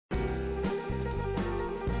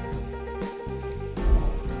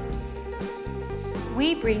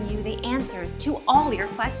we bring you the answers to all your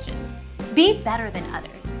questions. Be better than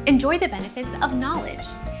others. Enjoy the benefits of knowledge.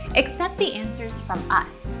 Accept the answers from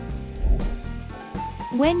us.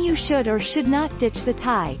 When you should or should not ditch the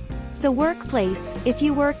tie. The workplace, if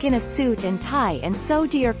you work in a suit and tie and so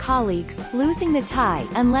do your colleagues, losing the tie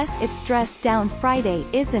unless it's dress down Friday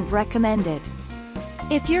isn't recommended.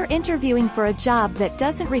 If you're interviewing for a job that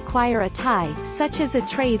doesn't require a tie, such as a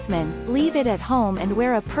tradesman, leave it at home and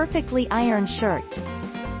wear a perfectly ironed shirt.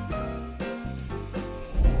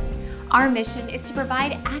 Our mission is to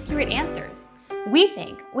provide accurate answers. We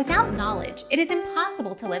think without knowledge, it is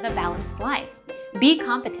impossible to live a balanced life. Be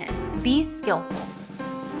competent, be skillful.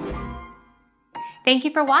 Thank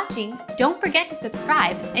you for watching. Don't forget to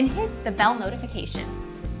subscribe and hit the bell notification.